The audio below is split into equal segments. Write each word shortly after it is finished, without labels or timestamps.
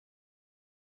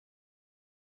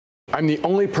I'm the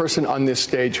only person on this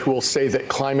stage who will say that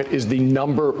climate is the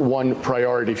 #1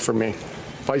 priority for me.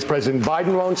 Vice President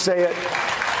Biden won't say it.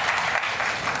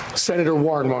 Senator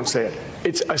Warren won't say it.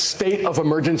 It's a state of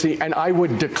emergency, and I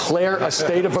would declare a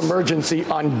state of emergency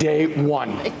on day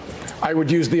one. I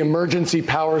would use the emergency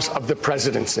powers of the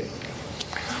presidency.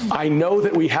 I know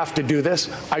that we have to do this.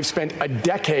 I've spent a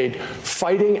decade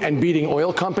fighting and beating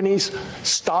oil companies,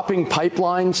 stopping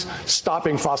pipelines,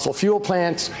 stopping fossil fuel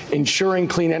plants, ensuring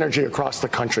clean energy across the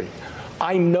country.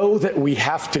 I know that we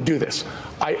have to do this.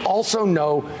 I also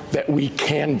know that we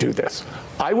can do this.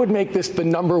 I would make this the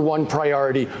 #1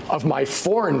 priority of my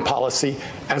foreign policy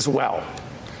as well.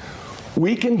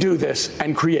 We can do this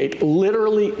and create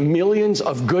literally millions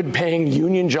of good-paying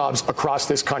union jobs across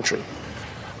this country.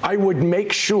 I would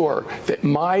make sure that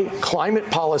my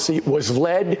climate policy was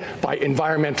led by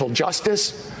environmental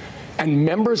justice and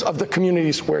members of the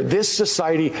communities where this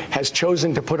society has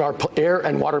chosen to put our air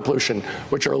and water pollution,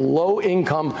 which are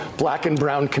low-income black and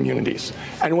brown communities.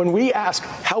 And when we ask,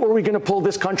 how are we going to pull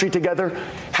this country together?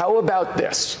 How about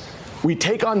this? We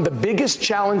take on the biggest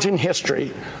challenge in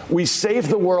history, we save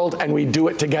the world, and we do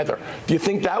it together. Do you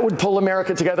think that would pull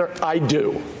America together? I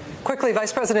do. Quickly,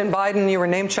 Vice President Biden, you were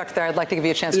name-checked there. I'd like to give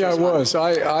you a chance to respond. Yeah, it was.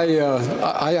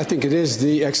 I think it is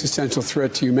the existential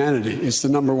threat to humanity. It's the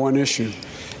 #1 issue.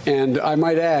 And I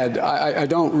might add, I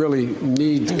don't really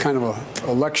need kind of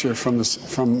a lecture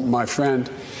from my friend.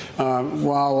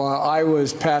 While I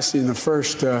was passing the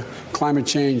first climate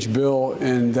change bill,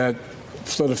 and that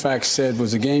PolitiFact said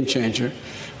was a game changer,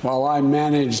 while I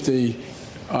managed the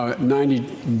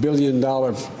 $90 billion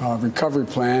recovery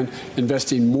plan,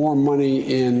 investing more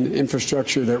money in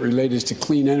infrastructure that related to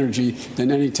clean energy than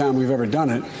any time we've ever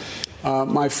done it,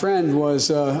 my friend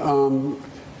was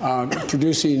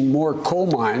producing more coal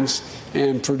mines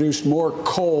and produced more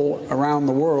coal around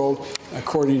the world,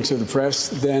 according to the press,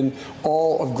 than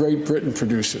all of Great Britain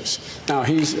produces. Now,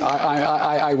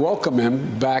 I welcome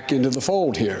him back into the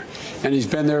fold here, and he's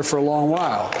been there for a long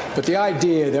while. But the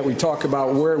idea that we talk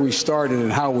about where we started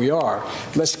and how we are,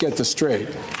 let's get this straight.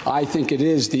 I think it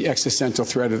is the existential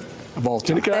threat of all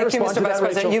time. Thank you, Mr. Vice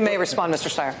President. You may respond, Mr.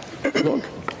 Steyer. Look,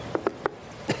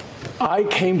 I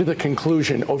came to the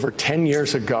conclusion over 10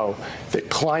 years ago that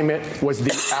climate was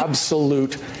the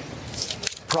absolute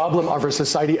problem of our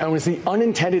society and was the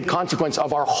unintended consequence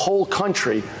of our whole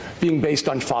country being based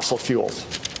on fossil fuels.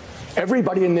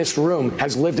 Everybody in this room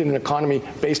has lived in an economy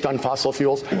based on fossil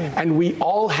fuels, and we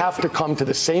all have to come to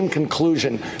the same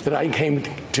conclusion that I came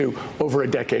to over a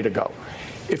decade ago.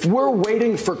 If we're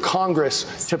waiting for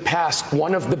Congress to pass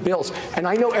one of the bills, and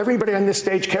I know everybody on this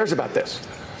stage cares about this,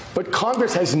 but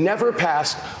Congress has never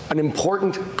passed an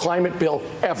important climate bill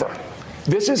ever.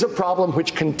 This is a problem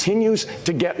which continues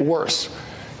to get worse.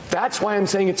 That's why I'm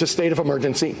saying it's a state of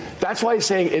emergency. That's why I'm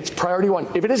saying it's priority one.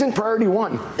 If it isn't priority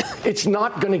one, it's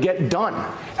not going to get done.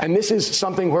 And this is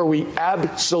something where we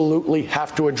absolutely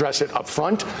have to address it up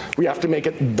front. We have to make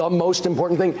it the most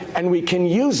important thing, and we can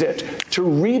use it to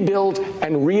rebuild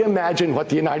and reimagine what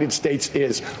the United States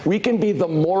is. We can be the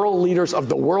moral leaders of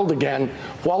the world again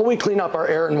while we clean up our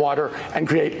air and water and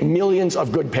create millions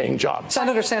of good-paying jobs.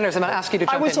 Senator Sanders, I'm going to ask you to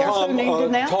jump in here. I was also named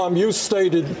in that. Tom, you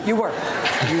stated you were.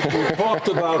 You talked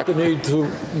about the need to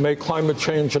make climate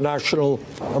change a national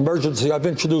emergency. I've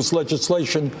introduced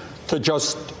legislation to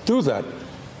just do that.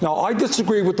 Now, I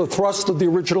disagree with the thrust of the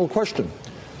original question,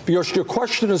 because your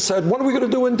question has said, what are we going to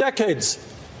do in decades?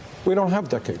 We don't have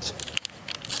decades.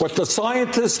 What the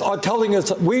scientists are telling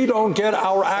us, we don't get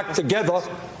our act together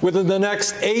within the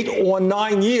next 8 or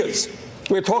 9 years.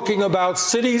 We're talking about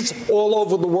cities all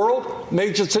over the world,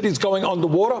 major cities going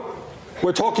underwater.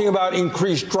 We're talking about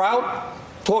increased drought,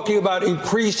 talking about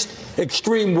increased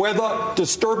extreme weather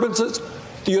disturbances.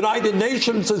 The United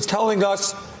Nations is telling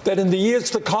us that in the years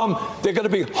to come, there are going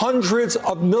to be hundreds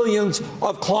of millions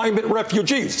of climate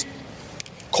refugees,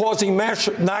 causing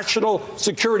national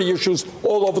security issues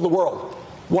all over the world.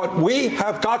 What we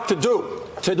have got to do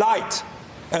tonight,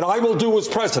 and I will do as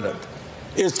president,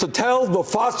 is to tell the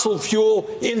fossil fuel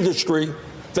industry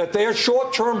that their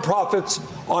short-term profits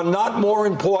are not more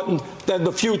important than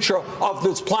the future of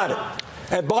this planet.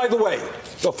 And by the way,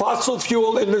 the fossil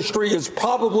fuel industry is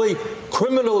probably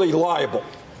criminally liable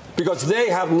because they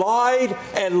have lied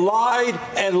and lied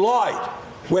and lied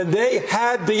when they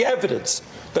had the evidence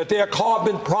that their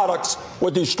carbon products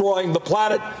were destroying the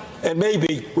planet. And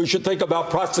maybe we should think about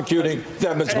prosecuting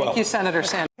them as well. Thank you, Senator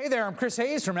Sanders. Hey there, I'm Chris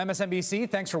Hayes from MSNBC.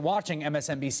 Thanks for watching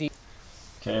MSNBC.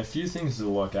 Okay, a few things to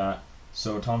look at.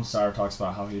 So Tom Steyer talks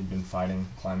about how he'd been fighting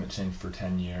climate change for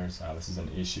 10 years. This is an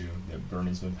issue that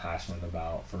Bernie's been passionate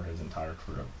about for his entire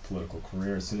political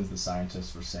career. As soon as the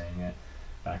scientists were saying it,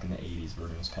 back in the 80s,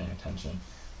 Bernie was paying attention.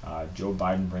 Joe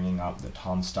Biden bringing up that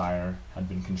Tom Steyer had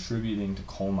been contributing to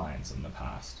coal mines in the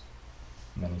past.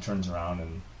 And then he turns around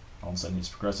and all of a sudden he's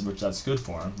progressive, which that's good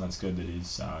for him. That's good that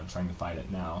he's trying to fight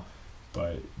it now.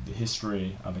 But the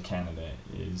history of a candidate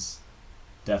is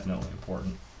definitely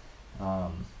important.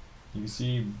 You can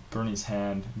see Bernie's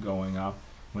hand going up.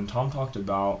 When Tom talked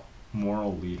about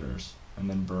moral leaders, and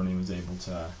then Bernie was able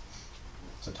to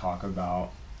talk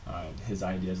about his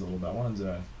ideas a little bit, I wanted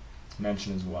to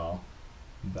mention as well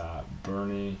that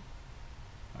Bernie,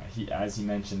 as he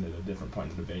mentioned at a different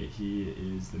point in the debate, he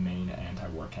is the main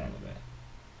anti-war candidate.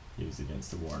 He was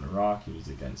against the war in Iraq, he was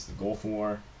against the Gulf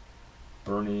War.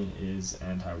 Bernie is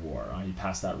anti-war. He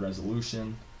passed that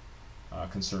resolution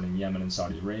concerning Yemen and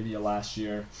Saudi Arabia last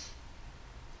year.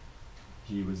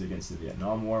 He was against the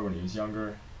Vietnam War when he was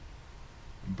younger.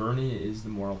 Bernie is the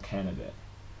moral candidate.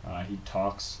 He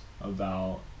talks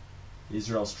about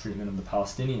Israel's treatment of the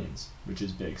Palestinians, which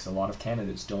is big, so a lot of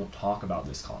candidates don't talk about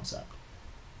this concept.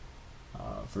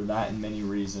 For that and many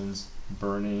reasons,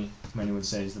 Bernie, many would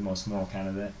say, is the most moral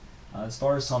candidate. As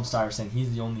far as Tom Steyer saying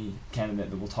he's the only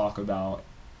candidate that will talk about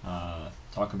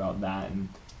that and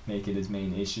make it his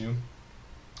main issue.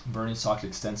 Bernie's talked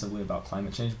extensively about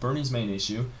climate change. Bernie's main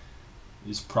issue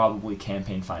is probably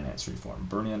campaign finance reform.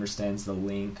 Bernie understands the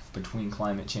link between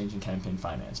climate change and campaign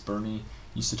finance. Bernie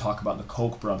used to talk about the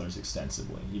Koch brothers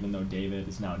extensively. Even though David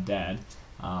is now dead,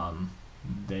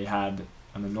 they had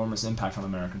an enormous impact on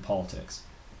American politics.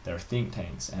 Their think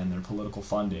tanks and their political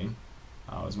funding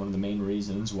was one of the main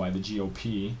reasons why the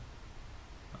GOP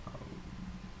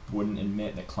wouldn't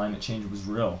admit that climate change was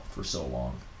real for so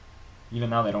long. Even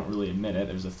now they don't really admit it.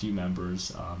 There's a few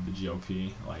members of the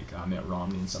GOP, like Mitt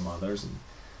Romney and some others, and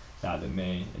that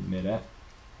may admit it.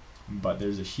 But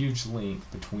there's a huge link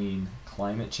between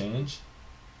climate change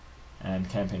and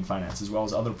campaign finance, as well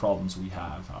as other problems we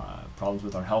have. Problems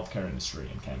with our healthcare industry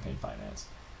and campaign finance.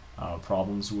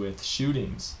 Problems with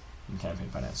shootings in campaign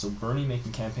finance. So Bernie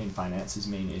making campaign finance his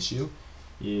main issue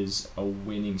is a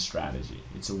winning strategy.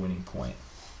 It's a winning point.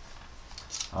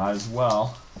 As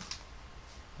well,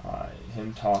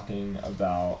 him talking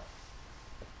about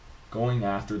going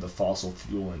after the fossil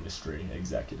fuel industry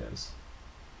executives.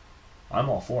 I'm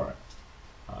all for it.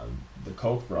 The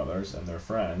Koch brothers and their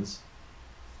friends,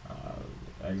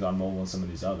 ExxonMobil and some of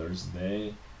these others,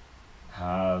 they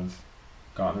have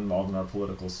gotten involved in our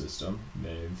political system.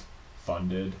 They've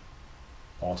funded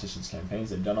politicians' campaigns.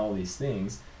 They've done all these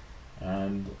things,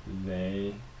 and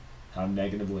they have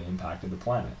negatively impacted the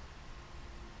planet.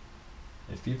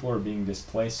 If people are being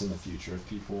displaced in the future, if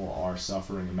people are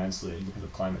suffering immensely because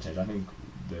of climate change, I think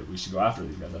that we should go after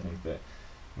these guys. I think that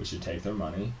we should take their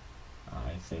money.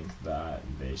 I think that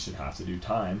they should have to do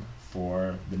time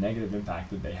for the negative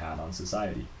impact that they had on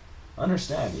society.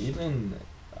 Understand, even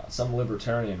some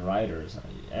libertarian writers,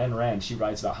 Ayn Rand, she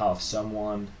writes about how if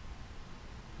someone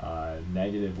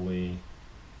negatively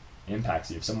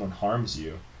impacts you, if someone harms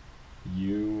you,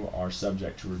 you are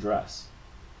subject to redress.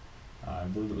 I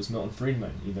believe it was Milton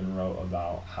Friedman even wrote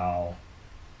about how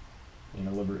in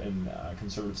a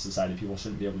conservative society people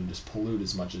shouldn't be able to just pollute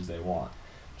as much as they want,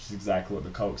 which is exactly what the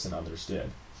Kochs and others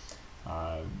did.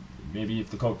 Maybe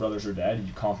if the Koch brothers are dead,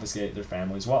 you confiscate their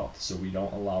family's wealth, so we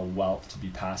don't allow wealth to be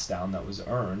passed down that was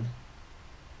earned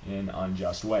in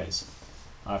unjust ways.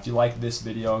 If you like this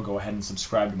video, go ahead and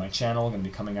subscribe to my channel. I'm going to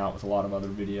be coming out with a lot of other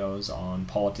videos on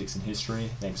politics and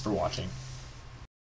history. Thanks for watching.